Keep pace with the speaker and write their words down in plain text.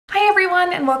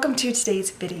everyone, and welcome to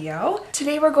today's video.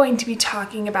 Today we're going to be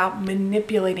talking about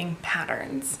manipulating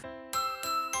patterns.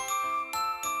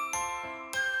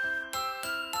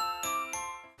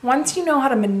 Once you know how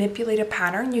to manipulate a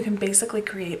pattern, you can basically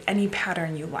create any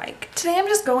pattern you like. Today I'm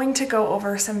just going to go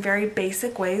over some very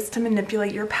basic ways to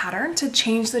manipulate your pattern to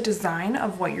change the design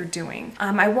of what you're doing.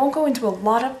 I won't go into a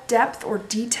lot of depth or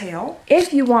detail.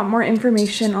 If you want more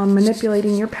information on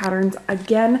manipulating your patterns,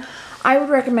 again, I would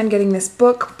recommend getting this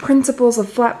book, Principles of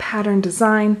Flat Pattern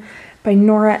Design by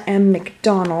Nora M.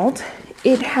 McDonald.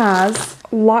 It has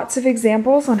lots of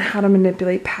examples on how to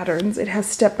manipulate patterns. It has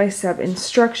step-by-step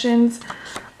instructions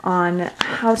on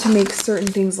how to make certain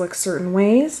things look certain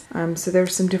ways. So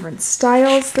there's some different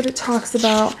styles that it talks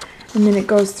about, and then it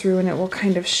goes through and it will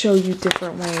kind of show you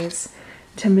different ways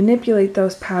to manipulate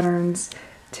those patterns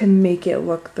to make it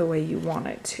look the way you want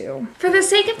it to. For the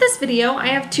sake of this video, I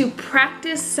have two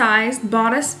practice-sized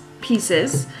bodice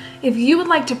pieces. If you would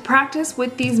like to practice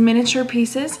with these miniature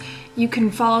pieces, you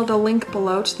can follow the link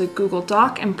below to the Google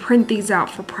Doc and print these out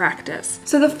for practice.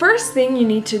 So the first thing you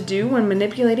need to do when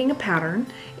manipulating a pattern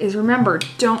is remember,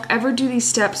 don't ever do these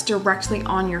steps directly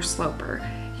on your sloper.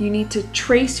 You need to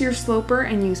trace your sloper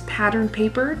and use pattern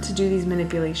paper to do these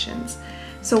manipulations.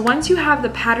 So once you have the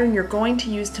pattern you're going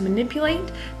to use to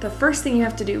manipulate, the first thing you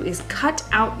have to do is cut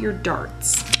out your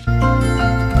darts.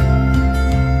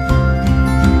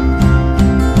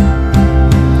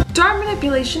 Dart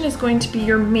manipulation is going to be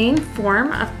your main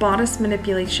form of bodice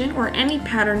manipulation or any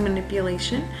pattern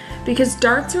manipulation because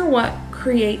darts are what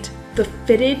create the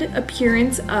fitted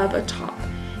appearance of a top.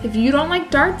 If you don't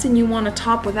like darts and you want a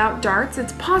top without darts,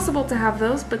 it's possible to have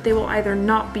those, but they will either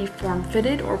not be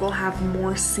form-fitted or will have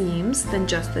more seams than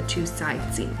just the two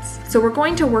side seams. So we're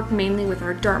going to work mainly with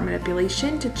our dart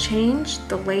manipulation to change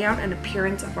the layout and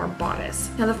appearance of our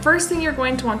bodice. Now the first thing you're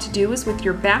going to want to do is with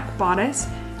your back bodice,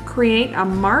 create a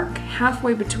mark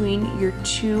halfway between your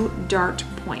two dart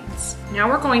points. Now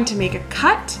we're going to make a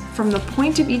cut from the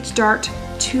point of each dart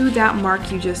to that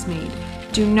mark you just made.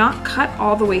 Do not cut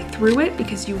all the way through it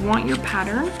because you want your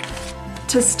pattern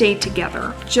to stay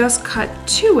together. Just cut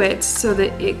to it so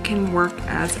that it can work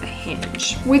as a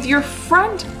hinge. With your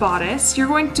front bodice, you're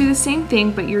going to do the same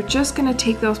thing, but you're just going to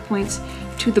take those points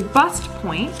to the bust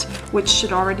point, which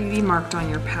should already be marked on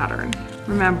your pattern.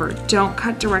 Remember, don't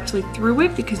cut directly through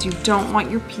it because you don't want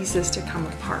your pieces to come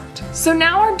apart. So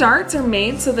now our darts are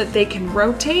made so that they can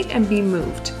rotate and be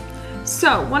moved.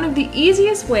 So one of the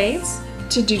easiest ways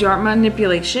to do dart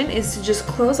manipulation is to just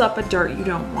close up a dart you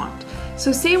don't want.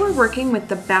 So say we're working with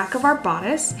the back of our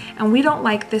bodice and we don't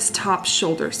like this top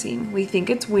shoulder seam. We think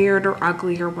it's weird or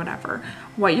ugly or whatever.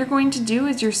 What you're going to do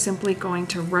is you're simply going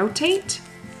to rotate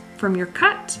from your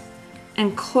cut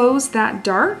and close that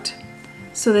dart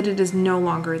so that it is no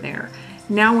longer there.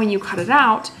 Now when you cut it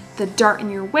out, the dart in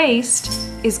your waist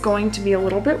is going to be a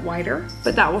little bit wider,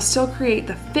 but that will still create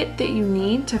the fit that you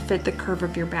need to fit the curve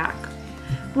of your back.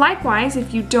 Likewise,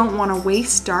 if you don't want a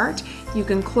waist dart, you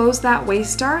can close that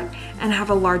waist dart and have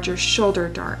a larger shoulder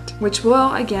dart, which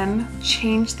will again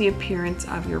change the appearance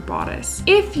of your bodice.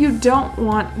 If you don't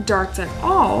want darts at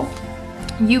all,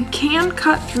 you can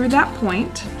cut through that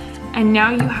point and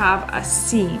now you have a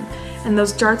seam. And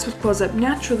those darts would close up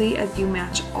naturally as you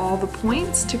match all the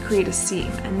points to create a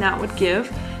seam, and that would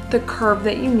give the curve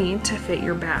that you need to fit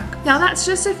your back. Now that's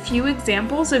just a few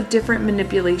examples of different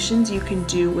manipulations you can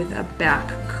do with a back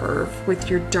curve with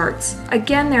your darts.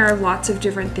 Again, there are lots of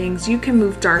different things. You can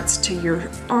move darts to your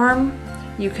arm,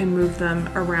 you can move them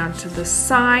around to the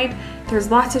side. There's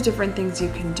lots of different things you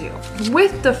can do.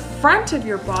 With the front of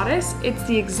your bodice, it's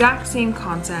the exact same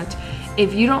concept.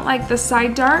 If you don't like the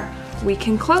side dart, we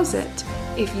can close it.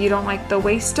 If you don't like the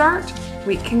waist dart,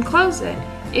 we can close it.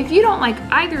 If you don't like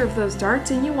either of those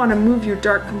darts and you want to move your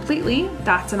dart completely,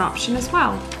 that's an option as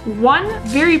well. One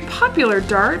very popular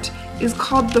dart is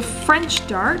called the French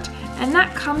dart, and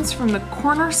that comes from the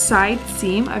corner side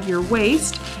seam of your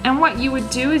waist. And what you would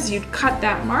do is you'd cut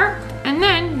that mark, and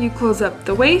then you close up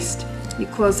the waist, you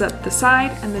close up the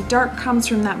side, and the dart comes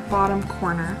from that bottom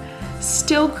corner,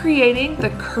 still creating the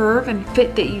curve and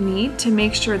fit that you need to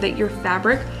make sure that your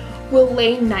fabric will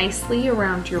lay nicely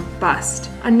around your bust.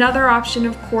 Another option,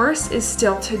 of course, is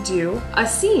still to do a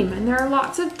seam, and there are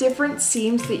lots of different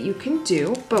seams that you can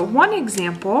do, but one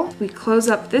example, we close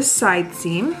up this side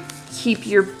seam, keep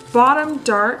your bottom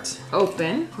dart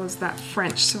open, close that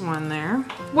French one there.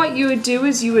 What you would do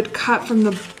is you would cut from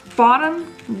the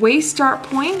bottom waist dart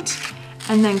point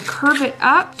and then curve it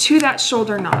up to that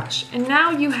shoulder notch. And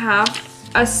now you have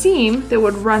a seam that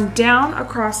would run down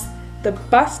across the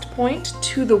bust point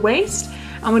to the waist,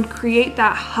 and would create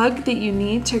that hug that you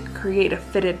need to create a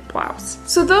fitted blouse.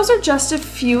 So those are just a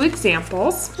few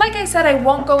examples. Like I said, I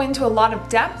won't go into a lot of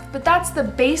depth, but that's the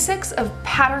basics of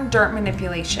pattern dart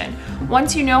manipulation.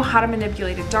 Once you know how to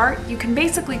manipulate a dart, you can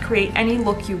basically create any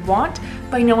look you want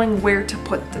by knowing where to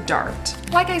put the dart.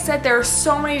 Like I said, there are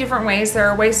so many different ways. There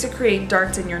are ways to create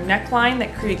darts in your neckline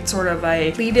that create sort of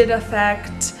a pleated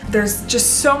effect. There's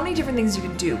just so many different things you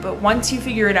can do, but once you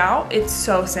figure it out, it's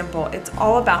so simple. It's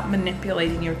all about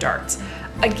manipulating your darts.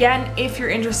 Again, if you're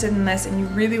interested in this and you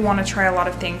really want to try a lot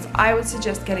of things, I would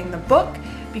suggest getting the book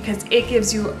because it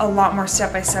gives you a lot more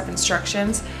step-by-step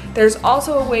instructions. There's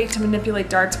also a way to manipulate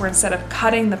darts where instead of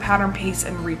cutting the pattern piece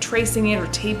and retracing it or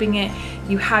taping it,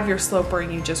 you have your sloper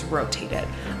and you just rotate it.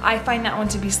 I find that one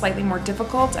to be slightly more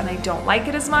difficult and I don't like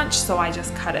it as much, so I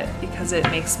just cut it because it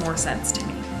makes more sense to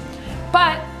me.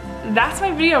 But that's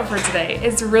my video for today.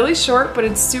 It's really short, but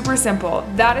it's super simple.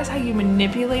 That is how you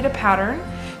manipulate a pattern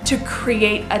to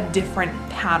create a different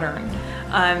pattern.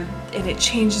 And it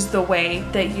changes the way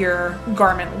that your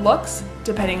garment looks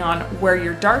depending on where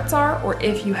your darts are or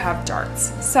if you have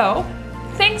darts. So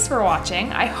thanks for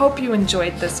watching. I hope you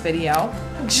enjoyed this video.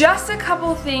 Just a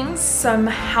couple things, some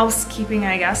housekeeping,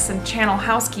 I guess, some channel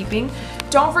housekeeping.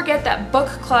 Don't forget that book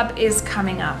club is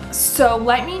coming up. So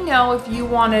let me know if you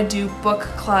want to do book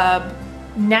club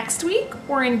next week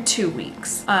or in 2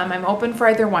 weeks. I'm open for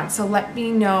either one, so let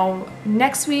me know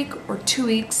next week or 2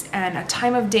 weeks and a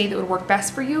time of day that would work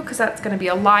best for you because that's going to be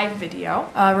a live video.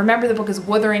 Remember, the book is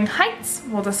Wuthering Heights.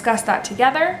 We'll discuss that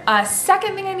together.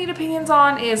 Second thing I need opinions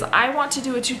on is I want to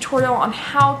do a tutorial on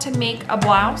how to make a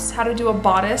blouse, how to do a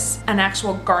bodice, an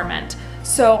actual garment.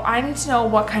 So I need to know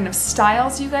what kind of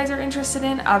styles you guys are interested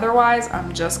in. Otherwise,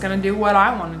 I'm just gonna do what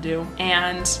I wanna do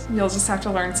and you'll just have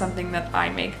to learn something that I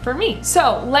make for me.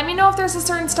 So let me know if there's a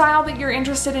certain style that you're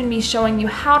interested in me showing you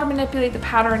how to manipulate the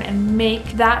pattern and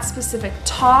make that specific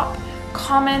top.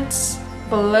 Comment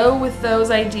below with those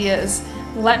ideas.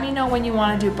 Let me know when you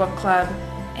wanna do book club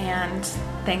and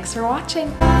thanks for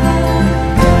watching.